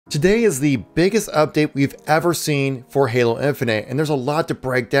Today is the biggest update we've ever seen for Halo Infinite, and there's a lot to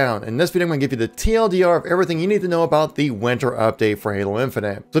break down. In this video, I'm going to give you the TLDR of everything you need to know about the winter update for Halo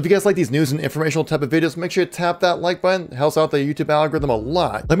Infinite. So if you guys like these news and informational type of videos, make sure to tap that like button. It helps out the YouTube algorithm a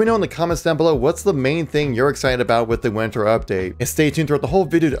lot. Let me know in the comments down below what's the main thing you're excited about with the winter update. And stay tuned throughout the whole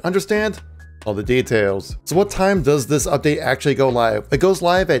video to understand all the details. So what time does this update actually go live? It goes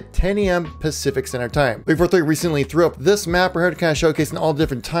live at 10 AM Pacific Standard Time. 343 recently threw up this map. We're here to kind of showcase in all the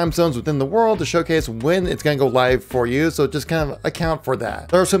different time zones within the world to showcase when it's going to go live for you. So just kind of account for that.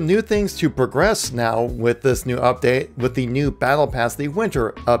 There are some new things to progress now with this new update, with the new battle pass, the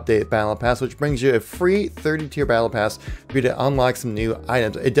winter update battle pass, which brings you a free 30-tier battle pass for you to unlock some new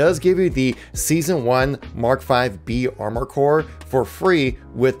items. It does give you the Season 1 Mark 5B armor core for free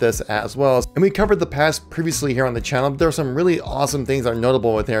with this as well. And we covered the pass previously here on the channel, but there are some really awesome things that are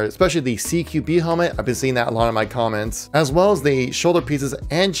notable with here, especially the CQB helmet. I've been seeing that a lot in my comments, as well as the shoulder pieces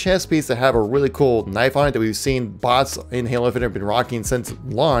and chest piece that have a really cool knife on it that we've seen bots in Halo Infinite have been rocking since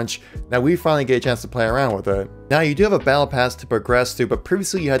launch. Now we finally get a chance to play around with it. Now you do have a battle pass to progress through, but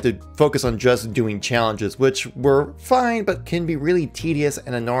previously you had to focus on just doing challenges, which were fine, but can be really tedious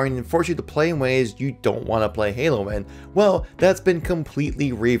and annoying and force you to play in ways you don't want to play Halo in. Well, that's been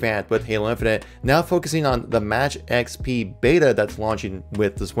completely revamped with Halo Infinite, now focusing on the Match XP beta that's launching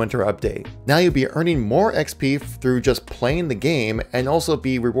with this winter update. Now you'll be earning more XP through just playing the game, and also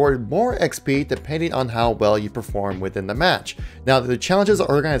be rewarded more XP depending on how well you perform within the match. Now the challenges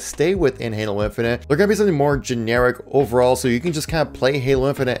are going to stay within Halo Infinite. They're going to be something more generic overall, so you can just kind of play Halo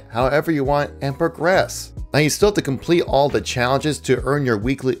Infinite however you want and progress. Now you still have to complete all the challenges to earn your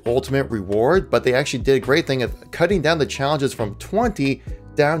weekly ultimate reward, but they actually did a great thing of cutting down the challenges from 20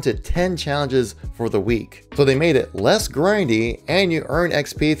 down to 10 challenges for the week. So they made it less grindy, and you earn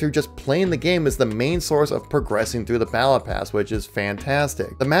XP through just playing the game as the main source of progressing through the battle pass, which is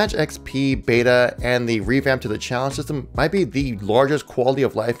fantastic. The Match XP beta and the revamp to the challenge system might be the largest quality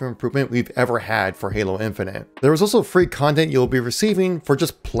of life improvement we've ever had for Halo Infinite. There is also free content you'll be receiving for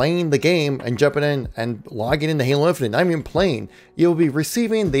just playing the game and jumping in and logging into Halo Infinite, not even playing. You'll be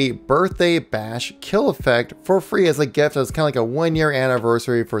receiving the Birthday Bash kill effect for free as a gift. As kind of like a 1-year anniversary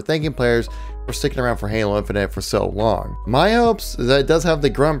for thanking players for sticking around for Halo Infinite for so long. My hopes is that it does have the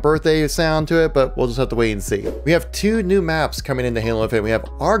grunt birthday sound to it, but we'll just have to wait and see. We have two new maps coming into Halo Infinite. We have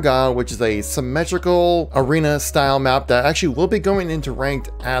Argyle, which is a symmetrical arena style map that actually will be going into ranked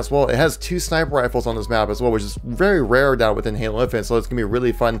as well. It has 2 sniper rifles on this map as well, which is very rare now within Halo Infinite, so it's gonna be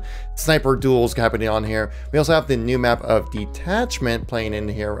really fun sniper duels happening on here. We also have the new map of Detachment playing in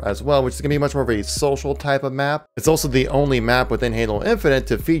here as well, which is gonna be much more of a social type of map. It's also the only map within Halo Infinite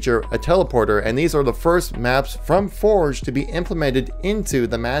to feature a teleporter, and these are the first maps from Forge to be implemented into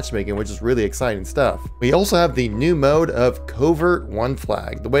the matchmaking, which is really exciting stuff. We also have the new mode of Covert One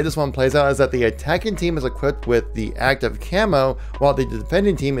Flag. The way this one plays out is that the attacking team is equipped with the active camo, while the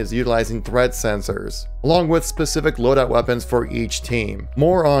defending team is utilizing threat sensors, along with specific loadout weapons for each team.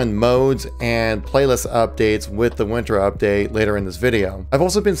 More on modes and playlist updates with the winter update later in this video. I've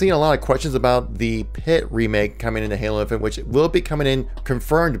also been seeing a lot of questions about the Pit remake coming into Halo Infinite, which will be coming in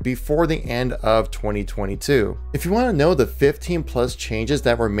confirmed before the end of 2022. If you want to know the 15+ changes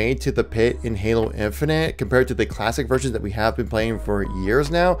that were made to the Pit in Halo Infinite compared to the classic versions that we have been playing for years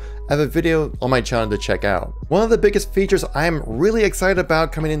now, I have a video on my channel to check out. One of the biggest features I'm really excited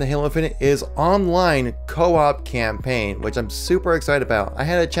about coming into Halo Infinite is online co-op campaign, which I'm super excited about. I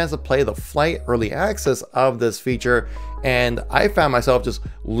had a chance to play the flight early access of this feature, and I found myself just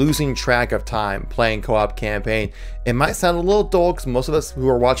losing track of time playing co-op campaign. It might sound a little dull because most of us who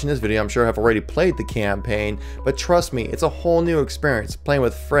are watching this video, I'm sure, have already played the campaign, but trust me, it's a whole new experience playing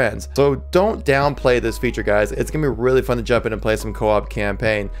with friends. So don't downplay this feature, guys. It's gonna be really fun to jump in and play some co-op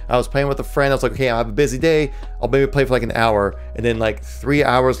campaign. I was playing with a friend. I was like, okay, I have a busy day. I'll maybe play for like an hour. And then like 3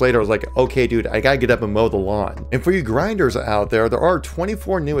 hours later, I was like, okay, dude, I gotta get up and mow the lawn. And for you grinders out there, there are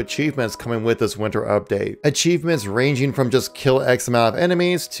 24 new achievements coming with this winter update. Achievements ranging from just kill X amount of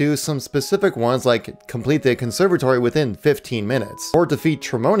enemies to some specific ones like complete the conservatory within 15 minutes, or defeat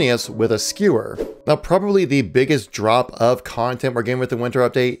Tremonius with a skewer. Now, probably the biggest drop of content we're getting with the winter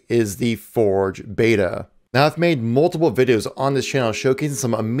update is the Forge beta. Now, I've made multiple videos on this channel showcasing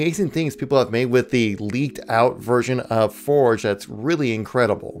some amazing things people have made with the leaked out version of Forge that's really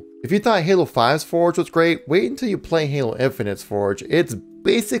incredible. If you thought Halo 5's Forge was great, wait until you play Halo Infinite's Forge. It's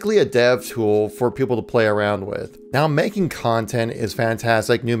basically a dev tool for people to play around with. Now, making content is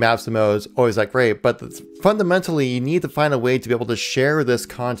fantastic. New maps and modes, always like great, but fundamentally you need to find a way to be able to share this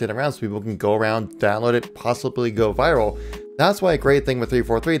content around so people can go around, download it, possibly go viral. That's why a great thing with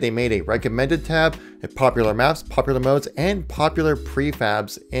 343, they made a recommended tab, a popular maps, popular modes, and popular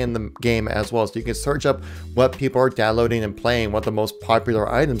prefabs in the game as well. So you can search up what people are downloading and playing, what the most popular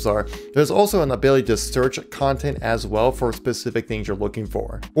items are. There's also an ability to search content as well for specific things you're looking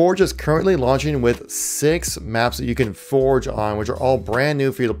for. Forge is currently launching with 6 maps that you can forge on, which are all brand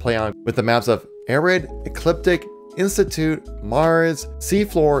new for you to play on, with the maps of Arid, Ecliptic, Institute, Mars,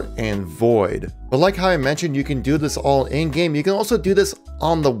 Seafloor, and Void. But like how I mentioned, you can do this all in-game. You can also do this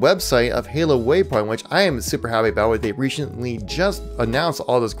on the website of Halo Waypoint, which I am super happy about. They recently just announced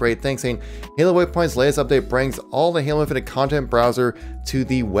all this great thing, saying Halo Waypoint's latest update brings all the Halo Infinite content browser to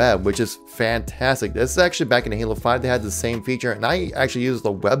the web, which is fantastic. This is actually back in Halo 5, they had the same feature, and I actually used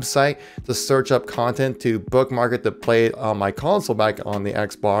the website to search up content to bookmark it to play it on my console back on the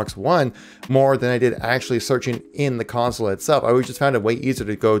Xbox One more than I did actually searching in the console itself. I always just found it way easier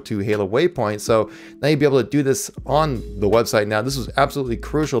to go to Halo Waypoint. So now you'll be able to do this on the website. Now, this was absolutely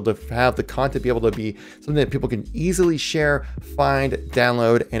crucial to have the content be able to be something that people can easily share, find,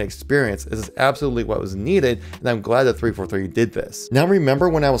 download, and experience. This is absolutely what was needed, and I'm glad that 343 did this. Now, remember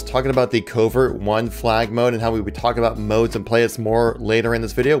when I was talking about the Covert 1 flag mode and how we would talk about modes and playlists more later in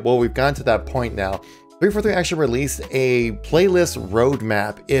this video? Well, we've gotten to that point now. 343 actually released a playlist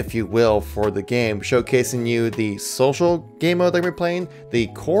roadmap, if you will, for the game, showcasing you the social game mode that we're playing, the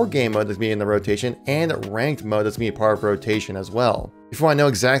core game mode that's being in the rotation, and ranked mode that's being part of rotation as well. If you want to know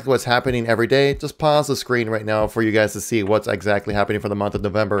exactly what's happening every day, just pause the screen right now for you guys to see what's exactly happening for the month of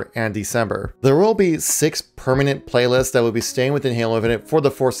November and December. There will be 6 permanent playlists that will be staying within Halo Infinite for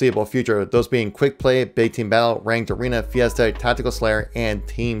the foreseeable future, those being Quick Play, Big Team Battle, Ranked Arena, Fiesta, Tactical Slayer, and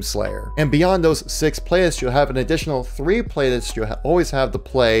Team Slayer. And beyond those 6 playlists, you'll have an additional 3 playlists you'll always have to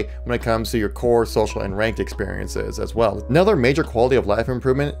play when it comes to your core, social, and ranked experiences as well. Another major quality of life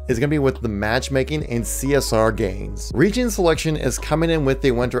improvement is going to be with the matchmaking and CSR gains. Region selection is coming in with the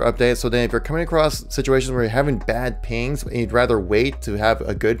winter update, so then if you're coming across situations where you're having bad pings and you'd rather wait to have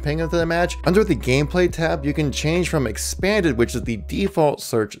a good ping into the match, under the gameplay tab you can change from expanded, which is the default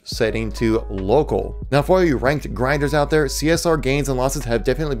search setting, to local. Now for all you ranked grinders out there, CSR gains and losses have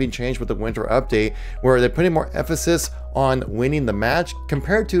definitely been changed with the winter update, where they're putting more emphasis on winning the match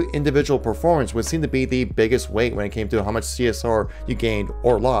compared to individual performance, which seemed to be the biggest weight when it came to how much CSR you gained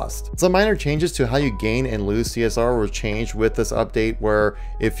or lost. Some minor changes to how you gain and lose CSR were changed with this update, where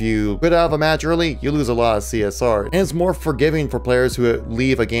if you quit out of a match early, you lose a lot of CSR, and it's more forgiving for players who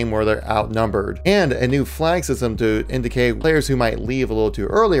leave a game where they're outnumbered, and a new flag system to indicate players who might leave a little too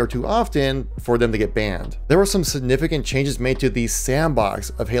early or too often for them to get banned. There were some significant changes made to the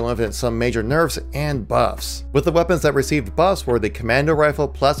sandbox of Halo Infinite, some major nerfs and buffs. With the weapons that received buffs were the Commando Rifle,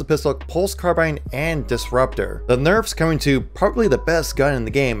 Plasma Pistol, Pulse Carbine, and Disruptor. The nerfs coming to probably the best gun in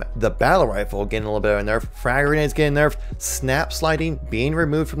the game, the Battle Rifle getting a little bit of a nerf, Frag Grenades getting nerfed, Snap Sliding being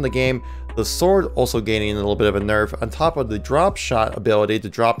removed from the game, the sword also gaining a little bit of a nerf, on top of the drop shot ability to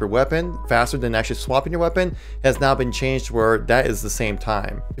drop your weapon faster than actually swapping your weapon has now been changed to where that is the same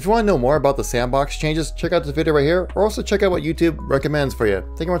time. If you want to know more about the sandbox changes, check out this video right here, or also check out what YouTube recommends for you.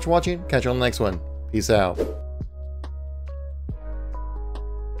 Thank you very much for watching, catch you on the next one. Peace out.